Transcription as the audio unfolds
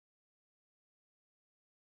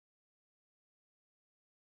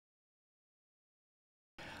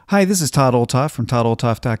Hi, this is Todd Olthoff from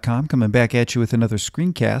toddolthoff.com coming back at you with another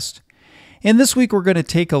screencast. And this week we're going to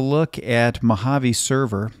take a look at Mojave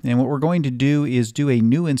Server, and what we're going to do is do a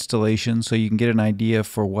new installation so you can get an idea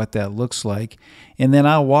for what that looks like. And then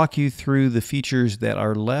I'll walk you through the features that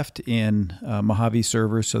are left in Mojave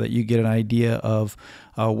Server so that you get an idea of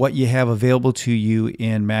what you have available to you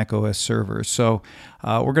in macOS Server. So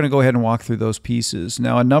we're going to go ahead and walk through those pieces.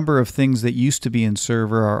 Now, a number of things that used to be in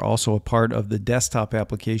Server are also a part of the desktop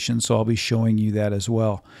application, so I'll be showing you that as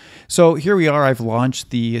well. So here we are. I've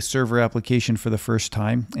launched the Server application for the first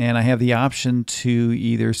time, and I have the option to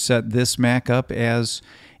either set this Mac up as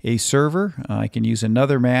a server. I can use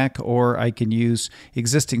another Mac, or I can use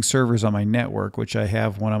existing servers on my network, which I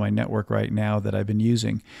have one on my network right now that I've been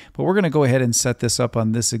using. But we're going to go ahead and set this up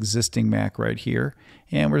on this existing Mac right here,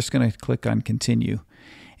 and we're just going to click on continue.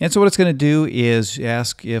 And so what it's going to do is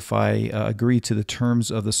ask if I agree to the terms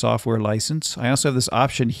of the software license. I also have this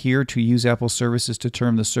option here to use Apple services to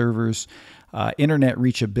term the server's internet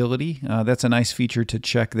reachability. That's a nice feature to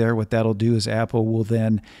check there. What that'll do is Apple will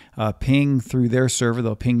then ping through their server.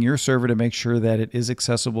 They'll ping your server to make sure that it is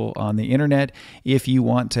accessible on the internet if you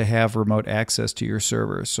want to have remote access to your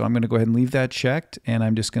server. So I'm going to go ahead and leave that checked, and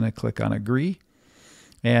I'm just going to click on agree.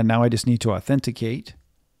 And now I just need to authenticate.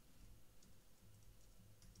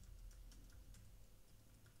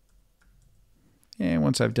 And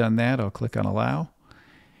once I've done that, I'll click on allow.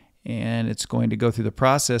 And it's going to go through the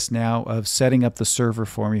process now of setting up the server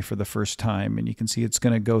for me for the first time. And you can see it's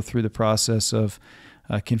going to go through the process of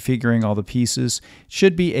configuring all the pieces. It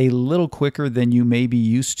should be a little quicker than you may be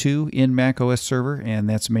used to in macOS Server, and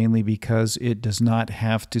that's mainly because it does not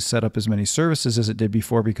have to set up as many services as it did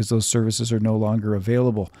before, because those services are no longer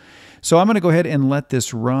available. So I'm going to go ahead and let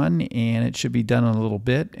this run, and it should be done in a little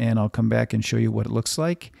bit, and I'll come back and show you what it looks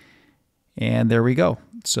like. And there we go.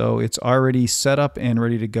 So it's already set up and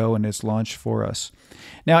ready to go, and it's launched for us.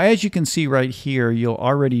 Now, as you can see right here, you'll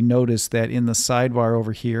already notice that in the sidebar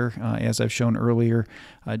over here, as I've shown earlier,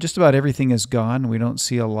 just about everything is gone. We don't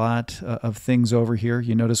see a lot of things over here.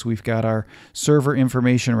 You notice we've got our server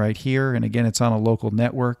information right here, and again, it's on a local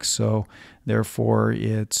network, so therefore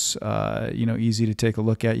it's easy to take a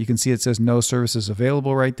look at. You can see it says no services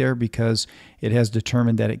available right there because it has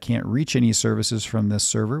determined that it can't reach any services from this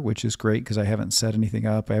server, which is great because I haven't set anything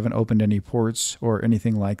up. I haven't opened any ports or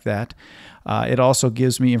anything like that. It also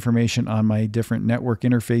gives me information on my different network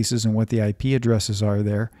interfaces and what the IP addresses are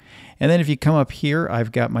there. And then if you come up here,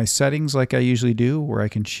 I've got my settings like I usually do, where I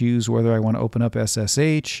can choose whether I want to open up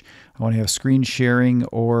SSH, I want to have screen sharing,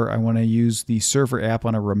 or I want to use the server app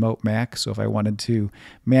on a remote Mac. So if I wanted to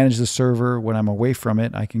manage the server when I'm away from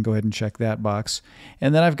it, I can go ahead and check that box.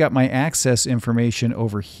 And then I've got my access information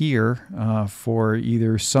over here for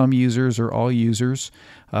either some users or all users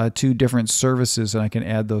to different services, and I can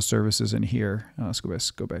add those services in here. Let's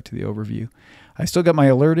go back to the overview. I still got my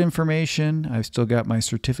alert information. I've still got my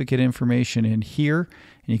certificate information in here,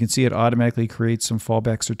 and you can see it automatically creates some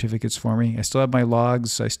fallback certificates for me. I still have my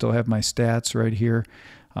logs. I still have my stats right here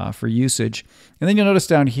for usage. And then you'll notice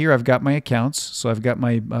down here I've got my accounts. So I've got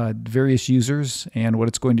my various users, and what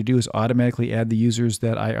it's going to do is automatically add the users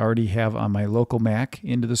that I already have on my local Mac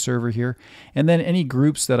into the server here, and then any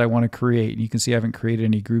groups that I want to create. And you can see I haven't created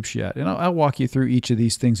any groups yet. And I'll walk you through each of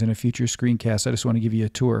these things in a future screencast. I just want to give you a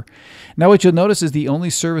tour. Now what you'll notice is the only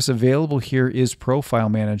service available here is Profile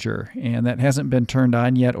Manager, and that hasn't been turned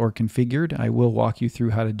on yet or configured. I will walk you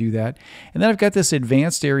through how to do that. And then I've got this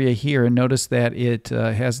advanced area here, and notice that it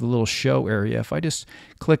has the little show area. If I just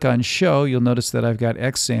click on show, you'll notice that I've got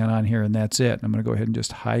Xsan on here, and that's it. I'm going to go ahead and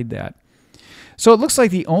just hide that. So it looks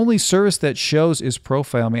like the only service that shows is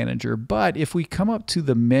Profile Manager, but if we come up to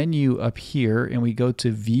the menu up here and we go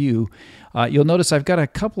to View, you'll notice I've got a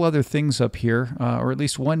couple other things up here, or at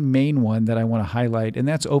least one main one that I want to highlight, and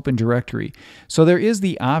that's Open Directory. So there is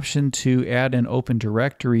the option to add an Open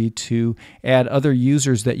Directory to add other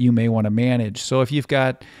users that you may want to manage. So if you've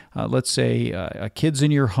got, let's say, kids in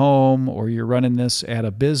your home, or you're running this at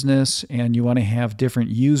a business and you want to have different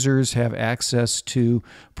users have access to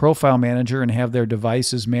Profile Manager and have their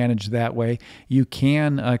devices managed that way, you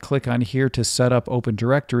can click on here to set up Open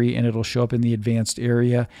Directory, and it'll show up in the advanced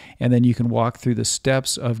area, and then you can walk through the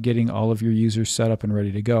steps of getting all of your users set up and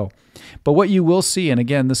ready to go. But what you will see, and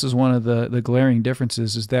again, this is one of the glaring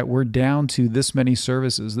differences, is that we're down to this many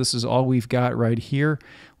services. This is all we've got right here.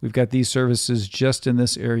 we've got these services just in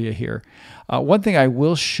this area here. One thing I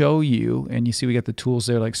will show you, and you see we got the tools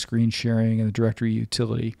there like screen sharing and the directory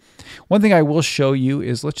utility. One thing I will show you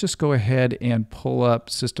is, let's just go ahead and pull up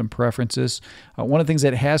system preferences. One of the things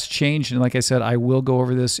that has changed, and like I said, I will go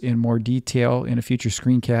over this in more detail in a future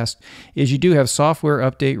screencast, is you do have software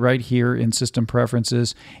update right here in system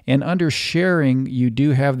preferences, and under sharing you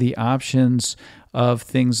do have the options of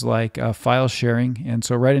things like file sharing. And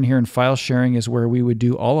so right in here in file sharing is where we would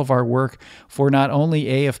do all of our work for not only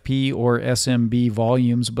AFP or SMB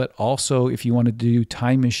volumes, but also if you want to do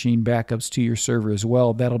time machine backups to your server as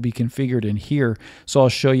well, that'll be configured in here. So I'll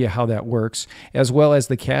show you how that works, as well as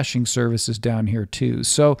the caching services down here too.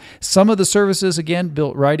 So some of the services, again,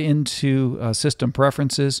 built right into system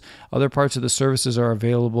preferences. Other parts of the services are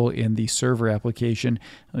available in the server application.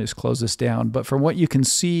 Let me just close this down. But from what you can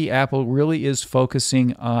see, Apple really is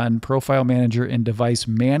focusing on Profile Manager and device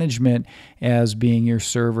management as being your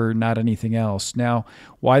server, not anything else. Now,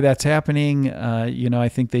 why that's happening, I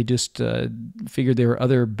think they just figured there were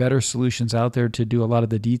other better solutions out there to do a lot of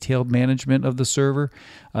the detailed management of the server.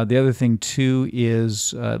 The other thing too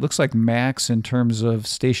is it looks like Macs, in terms of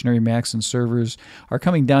stationary Macs and servers, are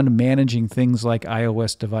coming down to managing things like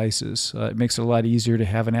iOS devices. It makes it a lot easier to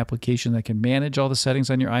have an application that can manage all the settings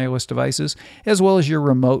on your iOS devices, as well as your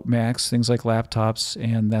remote Macs, things like laptops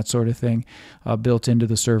and that sort of thing, built into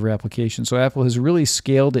the server application. So Apple has really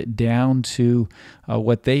scaled it down to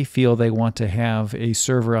what they feel they want to have a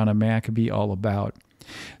server on a Mac be all about.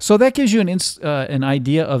 So that gives you an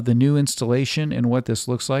idea of the new installation and what this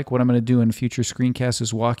looks like. What I'm going to do in future screencasts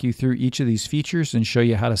is walk you through each of these features and show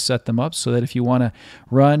you how to set them up so that if you want to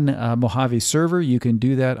run Mojave Server, you can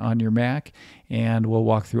do that on your Mac, and we'll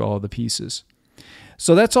walk through all of the pieces.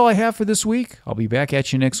 So that's all I have for this week. I'll be back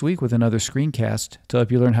at you next week with another screencast to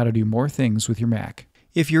help you learn how to do more things with your Mac.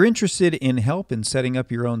 If you're interested in help in setting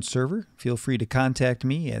up your own server, feel free to contact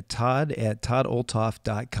me at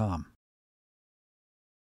todd@toddolthoff.com.